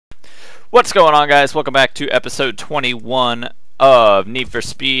What's going on, guys? Welcome back to episode 21 of Need for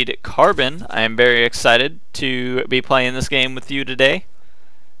Speed Carbon. I am very excited to be playing this game with you today.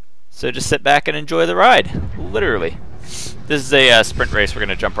 So just sit back and enjoy the ride, literally. This is a sprint race we're going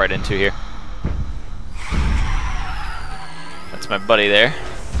to jump right into here. That's my buddy there.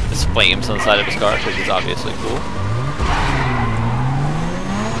 There's flames on the side of his car because he's obviously cool.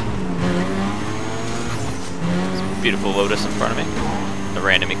 There's a beautiful Lotus in front of me. The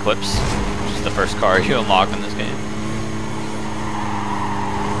random Eclipse, which is the first car you unlock in this game.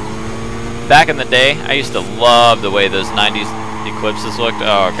 Back in the day, I used to love the way those 90s Eclipses looked.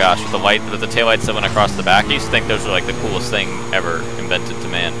 Oh gosh, with the taillights that went across the back, I used to think those were like the coolest thing ever invented to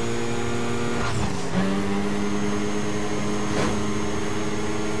man.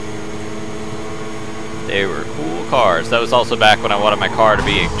 They were cool cars. That was also back when I wanted my car to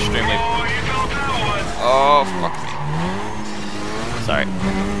be extremely... Oh, fuck me. Sorry,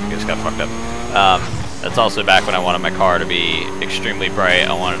 I just got fucked up. That's also back when I wanted my car to be extremely bright.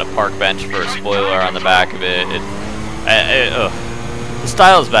 I wanted a park bench for a spoiler on the back of it. The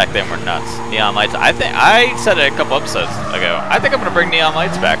styles back then were nuts. Neon lights. I said it a couple episodes ago. I think I'm gonna bring neon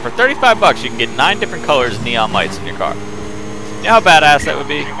lights back. For $35, you can get 9 different colors of neon lights in your car. You know how badass that would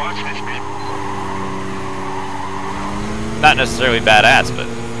be? Not necessarily badass, but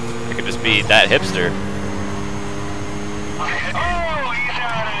it could just be that hipster.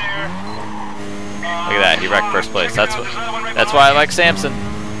 Look at that, he wrecked first place. That's why I like Samson.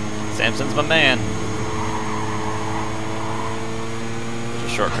 Samson's my man.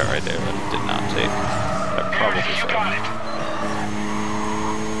 There's a shortcut right there that I did not take. I probably should.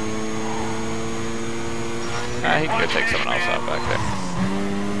 He can go take someone else out back there.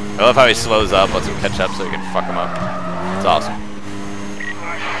 I love how he slows up, lets him catch up so he can fuck him up. It's awesome.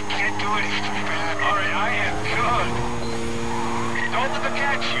 I can't do it, it's too bad. Alright, I am good. Don't let them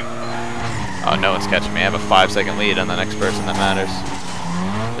catch you. Oh, no one's catching me. I have a 5-second lead on the next person that matters.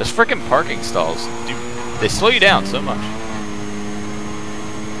 There's freaking parking stalls. Dude, they slow you down so much.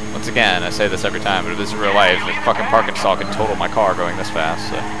 Once again, I say this every time, but if this is real life, a fucking parking stall can total my car going this fast,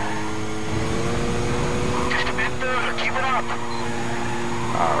 so. Just a bit further, keep it up.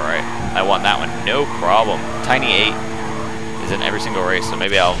 Alright, I won that one, no problem. Tiny 8 is in every single race, so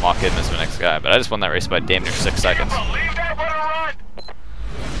maybe I'll lock in this next guy, but I just won that race by damn near 6 seconds. Leave that one run.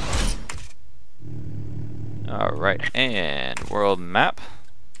 Alright, and world map.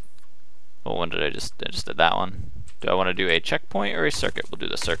 What one did I just did that one. Do I want to do a checkpoint or a circuit? We'll do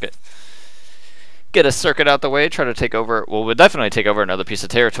the circuit. Get a circuit out the way, try to take over, well, we'll definitely take over another piece of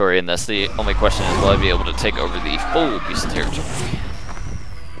territory in this. The only question is, will I be able to take over the full piece of territory?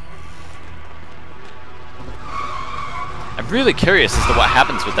 I'm really curious as to what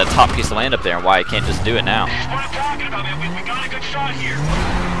happens with that top piece of land up there and why I can't just do it now. This is what I'm talking about, man. We got a good shot here.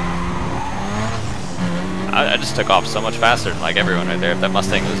 I just took off so much faster than like everyone right there. If that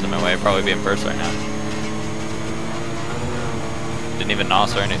Mustang was in my way, I'd probably be in first right now. Didn't even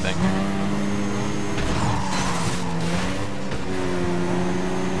nos or anything.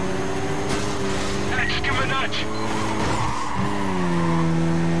 Hey, just give him a nudge.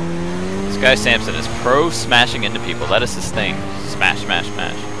 This guy Samson is pro smashing into people. That is his thing. Smash, smash,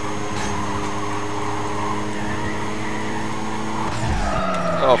 smash.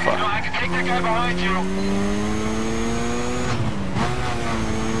 Oh fuck. No, I can take that guy behind you.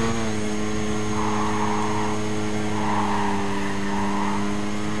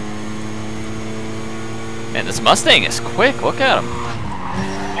 Man, this Mustang is quick. Look at him. Oh,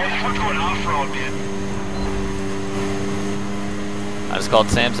 this one's going off-road, man. I just called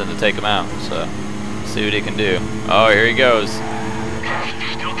Samson to take him out, so see what he can do. Oh, here he goes.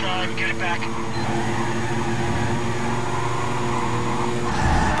 Still time, get it back.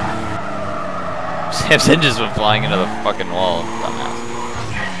 Samson just went flying into the fucking wall. Dumbass.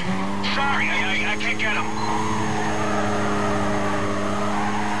 Sorry, I can't get him.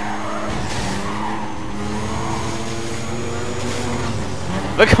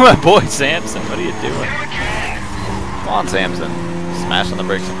 Look at my boy Samson. What are you doing? Do it again. Come on, Samson. Smash on the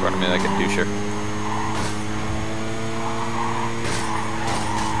brakes in front of me like a doucher.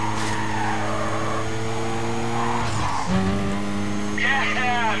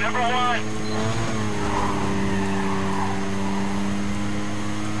 Yeah, number 1.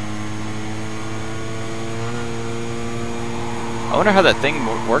 I wonder how that thing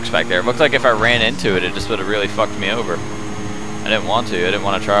works back there. It looked like if I ran into it, it just would have really fucked me over. I didn't want to. I didn't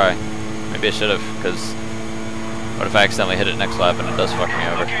want to try. Maybe I should have, because what if I accidentally hit it next lap and it does fuck me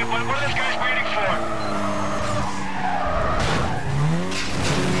over? Okay, what are those guys waiting for?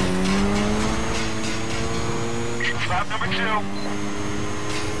 Lap number 2.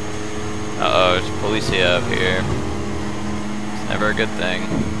 Uh-oh, there's policia up here. It's never a good thing.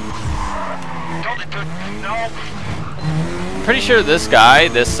 No. I'm pretty sure this guy,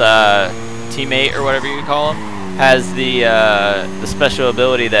 this teammate or whatever you call him, has the special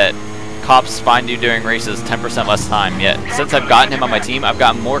ability that cops find you during races 10% less time. Yet since I've gotten him on my team, I've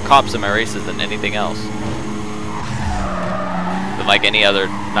gotten more cops in my races than anything else. Than like any other,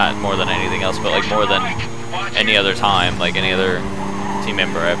 not more than anything else, but like more than any other time, like any other team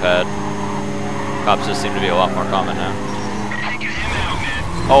member I've had. Cops just seem to be a lot more common now.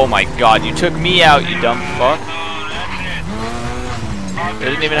 Oh my god, you took me out, you dumb fuck. It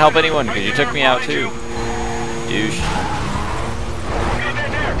didn't even help anyone because you took me out too. Douche.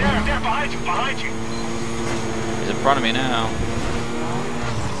 There, behind you. He's in front of me now.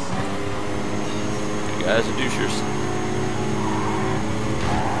 You guys are douchers.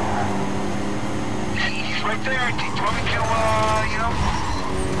 He's right there. Do you want me to, you know?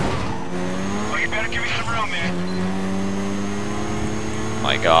 Well, you better give me some room, man.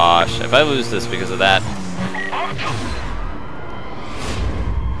 My gosh, if I lose this because of that. Oh,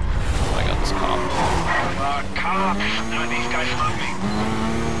 I got this cop. Cops. None of these guys love me.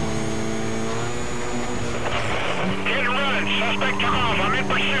 Hit and run. Suspect took off. I'm in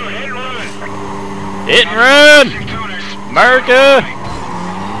pursuit. Hit and run. Hit and run! America!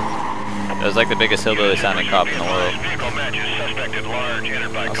 That was like the biggest hillbilly sounding cop in the world.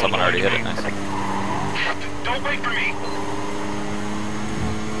 Oh, someone already hit it, nice. Don't wait for me.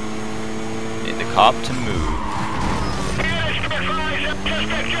 Need the cop to move.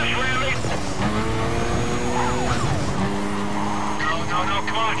 No,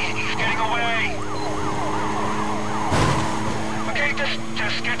 come on, he's getting away. Okay, just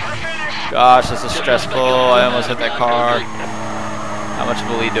get to the finish. Gosh, this is stressful. I almost hit that car. How much of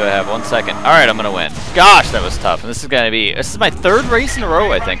a lead do I have? 1 second. Alright, I'm gonna win. Gosh, that was tough. And this is my third race in a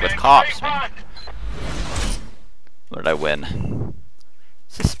row, I think, with cops, man. What did I win?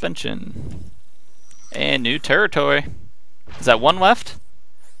 Suspension. And new territory. Is that one left?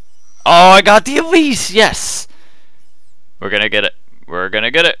 Oh, I got the Elise! Yes! We're gonna get it. We're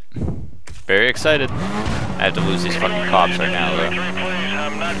gonna get it. Very excited. I have to lose these fucking cops right now, though.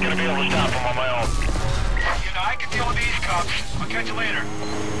 I'm not gonna be able to stop them on my own. You know, I can deal with these cops. I'll catch you later.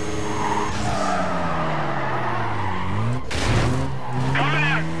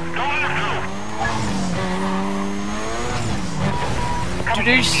 Dude,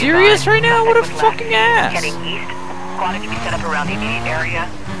 are you serious right now? What a fucking ass! Heading east. Squad to be set up around the immediate area.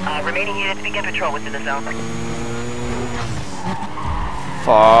 Remaining units begin patrol within the zone.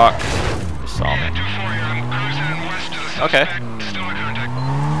 Fuck. They saw me. Okay.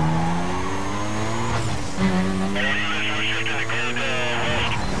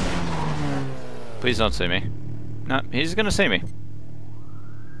 Please don't see me. No, he's gonna see me.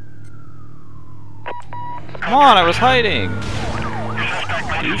 Come on, I was hiding!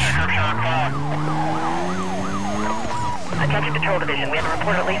 Attention Patrol Division, we have a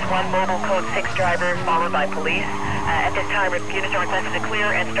report at least one mobile code 6 driver followed by police. At this time, units are requested to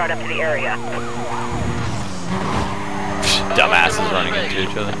clear and start up to the area. Dumbasses running into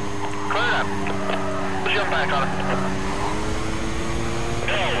each other. Clear up. Jump back on him.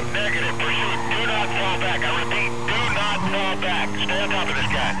 No, negative. Pursuit. Do not fall back. I repeat, do not fall back. Stay on top of this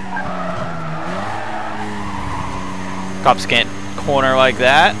guy. Cops can't corner like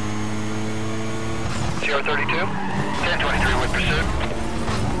that. 032. 1023 with pursuit.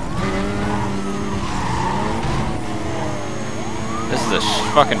 This is a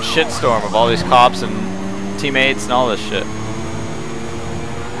fucking shitstorm of all these cops and teammates and all this shit.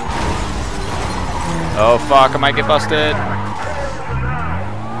 Oh fuck, I might get busted.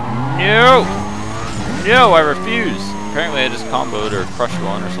 No! No, I refuse. Apparently I just comboed or crushed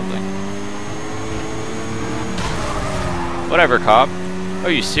one or something. Whatever, cop. Oh,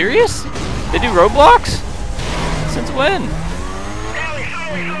 you serious? They do roadblocks? Since when?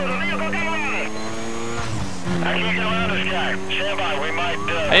 I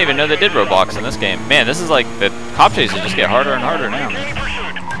didn't even know they did roadblocks in this game. Man, this is like, the cop chases just get harder and harder now, man.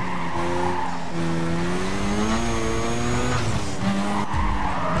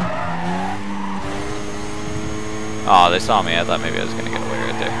 Oh, they saw me. I thought maybe I was gonna get away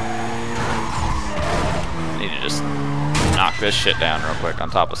right there. I need to just knock this shit down real quick on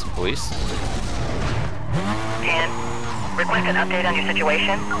top of some police. 10. Request an update on your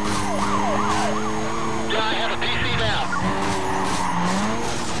situation. Yeah, I have a PC down.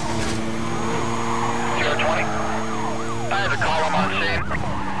 020. I have a column on scene.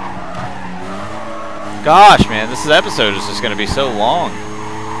 Gosh, man, this episode is just gonna be so long.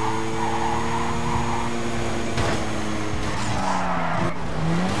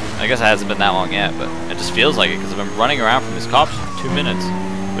 I guess it hasn't been that long yet, but it just feels like it because I've been running around from these cops for 2 minutes,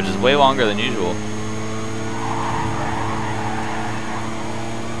 which is way longer than usual.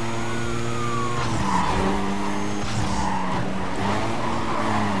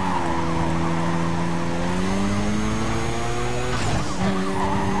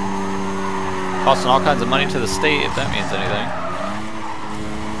 Costing all kinds of money to the state, if that means anything.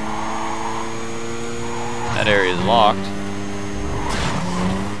 That area is locked.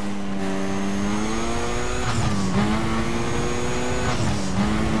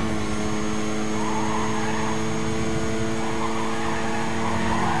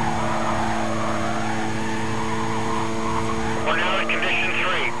 We're now at condition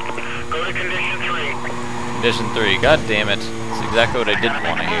 3. Go to condition 3. Condition 3. God damn it. That's exactly what I didn't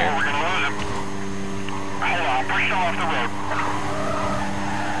want to hear. We're gonna lose him. Hold on, push him off the road.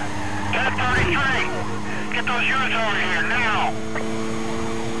 1033! Get those units over here, now!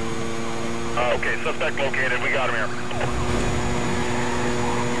 Okay, suspect located. We got him here.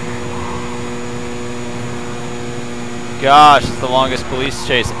 Gosh, it's the longest police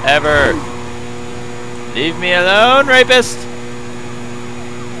chase ever. Leave me alone, rapist!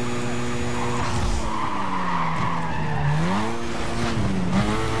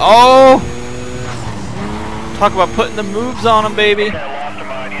 Oh! Talk about putting the moves on him, baby. Okay, I lost him.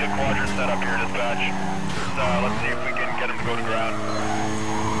 I need a quadrant set up here, dispatch. Let's see if we can get him to go to ground.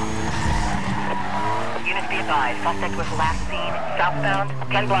 Units be advised, suspect was last seen southbound.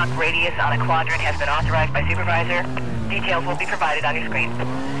 10-block radius on a quadrant has been authorized by supervisor. Details will be provided on your screen.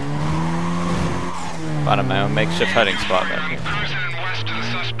 Found my own makeshift hiding spot back here. Cruising west to the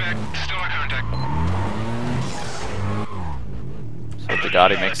suspect. Still in contact. So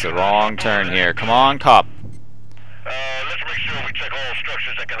Bugatti makes the wrong turn here. Come on, cop. Let's make sure we check all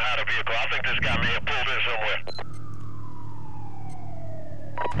structures that can hide a vehicle. I think this guy may have pulled in somewhere.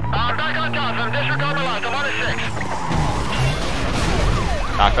 Back on top of him. Disregard the lights. I'm on a 6.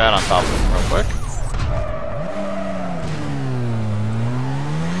 Knock that on top of him real quick.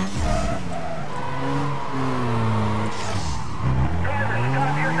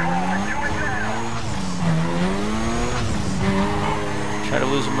 Try to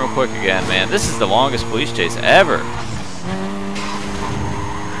lose him real quick again, man. This is the longest police chase ever.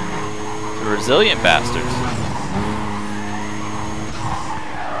 The resilient bastards.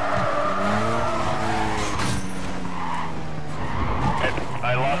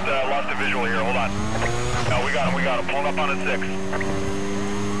 I lost a visual here. Hold on. No, we got him. Pulling up on a 6.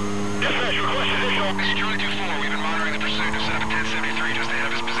 Dispatch, request additional. This is Charlie 2-4. We've been monitoring the pursuit of set up at 1073 just ahead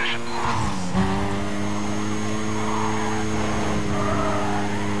of his position.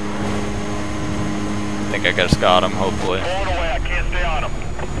 I think I just got him, hopefully. Pulling away. I can't stay on him.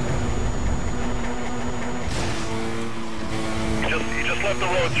 He just left the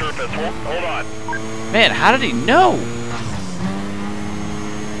road surface. Hold on. Man, how did he know?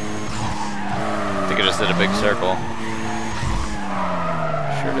 I think I just did a big circle.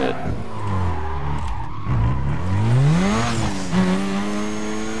 Sure did.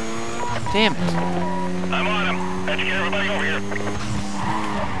 Damn it. I'm on him. Let's get everybody over here.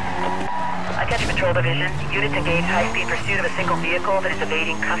 Attention Patrol Division. Units engage high-speed pursuit of a single vehicle that is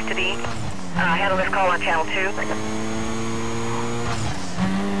evading custody. Handle this call on Channel 2.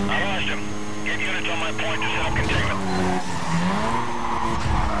 I lost him. Get units on my point to set up containment.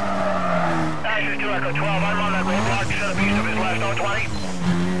 This is 2 Echo 12. I'm on that roadblock set up east of his last 020.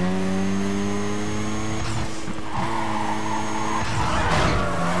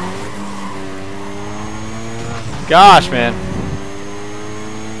 Gosh, man.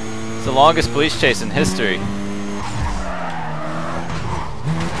 It's the longest police chase in history.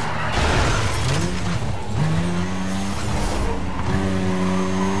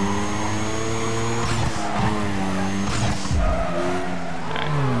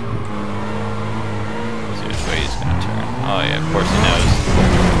 Oh yeah, of course he knows.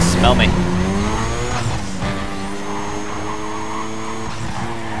 Smell me.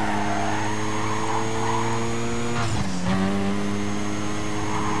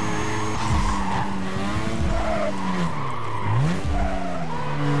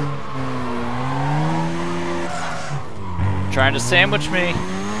 Trying to sandwich me.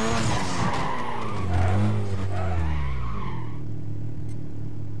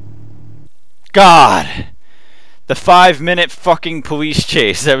 God! The 5-minute fucking police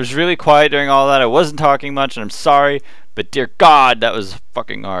chase. I was really quiet during all that. I wasn't talking much, and I'm sorry, but dear God, that was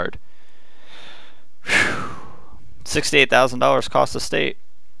fucking hard. $68,000 cost the state.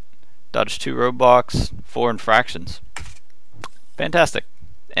 Dodged 2 roadblocks, 4 infractions. Fantastic.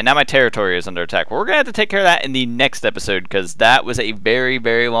 And now my territory is under attack. Well, we're going to have to take care of that in the next episode, because that was a very,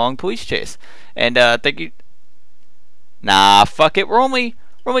 very long police chase. And thank you. Nah, fuck it. We're only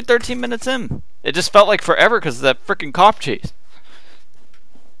 13 minutes in. It just felt like forever because of that freaking cop chase.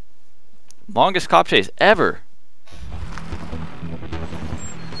 Longest cop chase ever.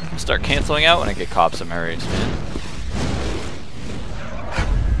 I'll start canceling out when I get cops in my race, man.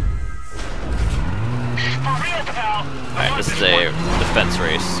 Alright, this is a defense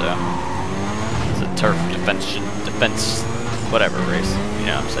race, so it's a turf defense whatever race, you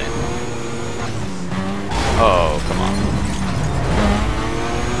know what I'm saying. Oh, come on.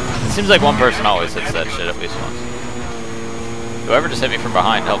 It seems like one person always hits that shit at least once. Whoever just hit me from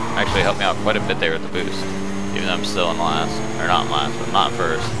behind actually helped me out quite a bit there with the boost. Even though I'm still in last. Or not in last, but not in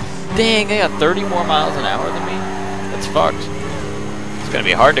first. Dang, they got 30 more miles an hour than me? That's fucked. It's gonna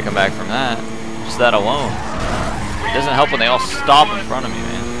be hard to come back from that. Just that alone. It doesn't help when they all stop in front of me,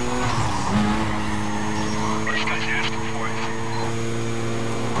 man. This guy's asking for it.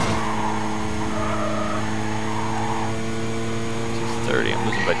 30, I'm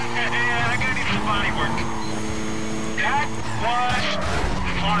losing by... I gotta need some body work. That was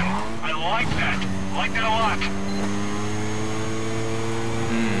fun. I like that. I like that a lot.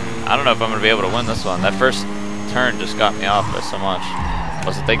 I don't know if I'm gonna be able to win this one. That first turn just got me off by so much. I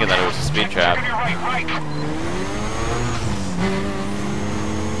wasn't thinking that it was a speed trap. Right.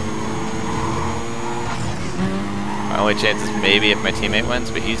 My only chance is maybe if my teammate wins,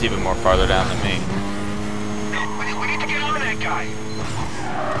 but he's even more farther down than me. We need to get on that guy.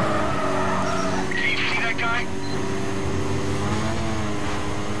 Can you see that guy?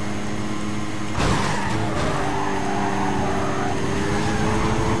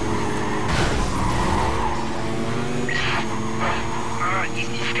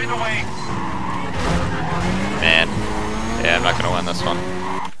 He's getting away. Man. Yeah, I'm not gonna win this one.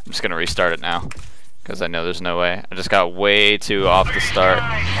 I'm just gonna restart it now. Because I know there's no way. I just got way too off the start. They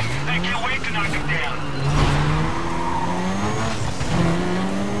can't wait to knock him down.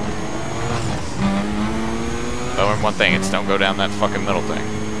 But one thing, it's don't go down that fucking middle thing.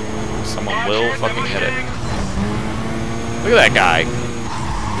 Someone will fucking hit it. Look at that guy.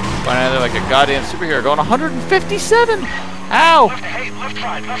 Going out there like a goddamn superhero going 157! Ow! Left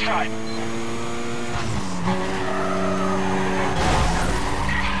side.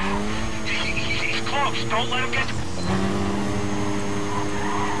 He's close. Don't let him get...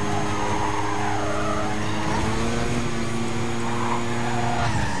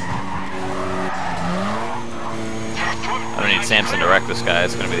 I don't need Samson to wreck this guy.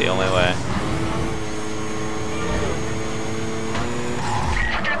 It's gonna be the only way.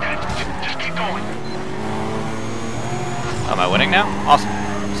 Forget that. Just keep going. Am I winning now? Awesome.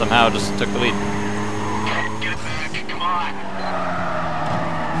 Somehow just took the lead. Get it back. Come on.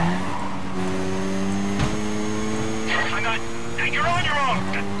 I'm not... You're on your own.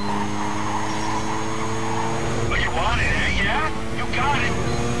 But you want it, eh? Yeah? You got it.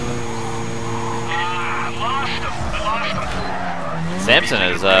 I lost him. Samson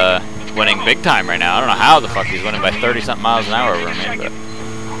is winning big time right now. I don't know how the fuck he's winning by 30-something miles an hour over me, but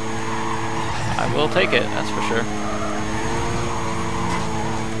I will take it, that's for sure.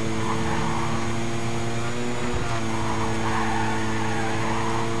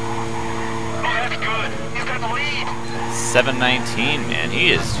 Oh, that's good. He's got the lead. 719, man,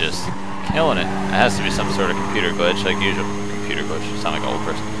 he is just killing it. It has to be some sort of computer glitch, like usual. Computer glitch, you sound like an old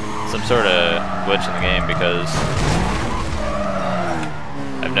person. Some sort of glitch in the game, because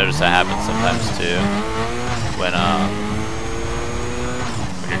I've noticed that happens sometimes too. When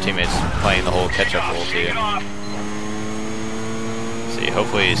your teammate's playing the whole catch-up role to you. See,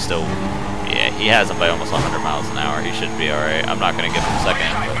 hopefully he's still... Yeah, he has him by almost 100 miles an hour. He should be alright. I'm not going to give him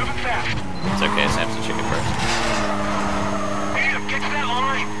second, but it's okay. Samson chicken first. Get to that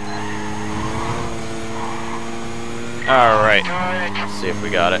line. Alright. Let's see if we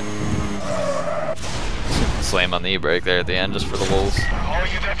got it. Slam on the e-brake there at the end just for the lulz. Oh,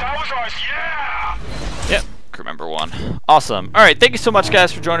 that was ours. Yeah! Yep. Crew member 1. Awesome. Alright, thank you so much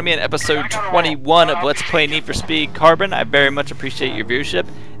guys for joining me in episode 21 of Let's Play Need for Speed Carbon. I very much appreciate your viewership.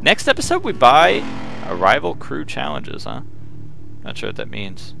 Next episode we buy Arrival Crew Challenges, huh? Not sure what that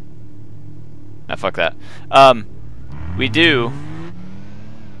means. Nah, fuck that. We do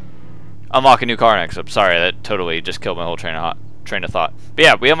unlock a new car next. I'm sorry, that totally just killed my whole train of thought. But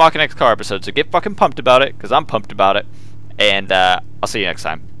yeah, we unlock a next car episode, so get fucking pumped about it, because I'm pumped about it. And I'll see you next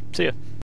time. See ya.